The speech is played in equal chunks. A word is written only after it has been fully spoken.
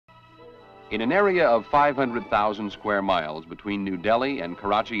In an area of 500,000 square miles between New Delhi and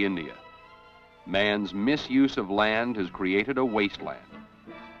Karachi, India, man's misuse of land has created a wasteland,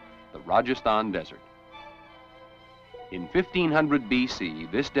 the Rajasthan Desert. In 1500 BC,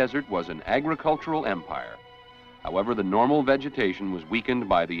 this desert was an agricultural empire. However, the normal vegetation was weakened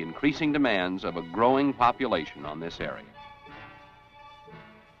by the increasing demands of a growing population on this area.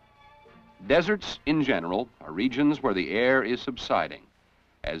 Deserts, in general, are regions where the air is subsiding.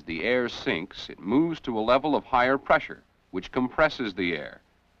 As the air sinks, it moves to a level of higher pressure, which compresses the air.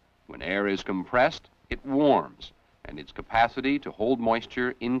 When air is compressed, it warms, and its capacity to hold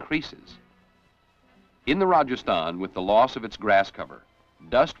moisture increases. In the Rajasthan, with the loss of its grass cover,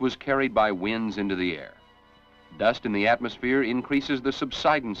 dust was carried by winds into the air. Dust in the atmosphere increases the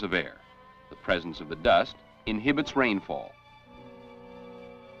subsidence of air. The presence of the dust inhibits rainfall.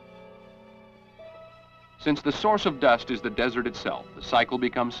 Since the source of dust is the desert itself, the cycle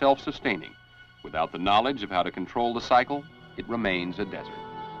becomes self-sustaining. Without the knowledge of how to control the cycle, it remains a desert.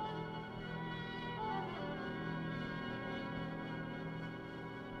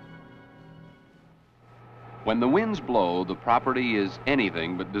 When the winds blow, the property is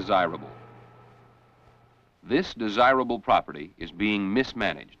anything but desirable. This desirable property is being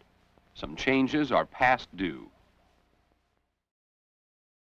mismanaged. Some changes are past due.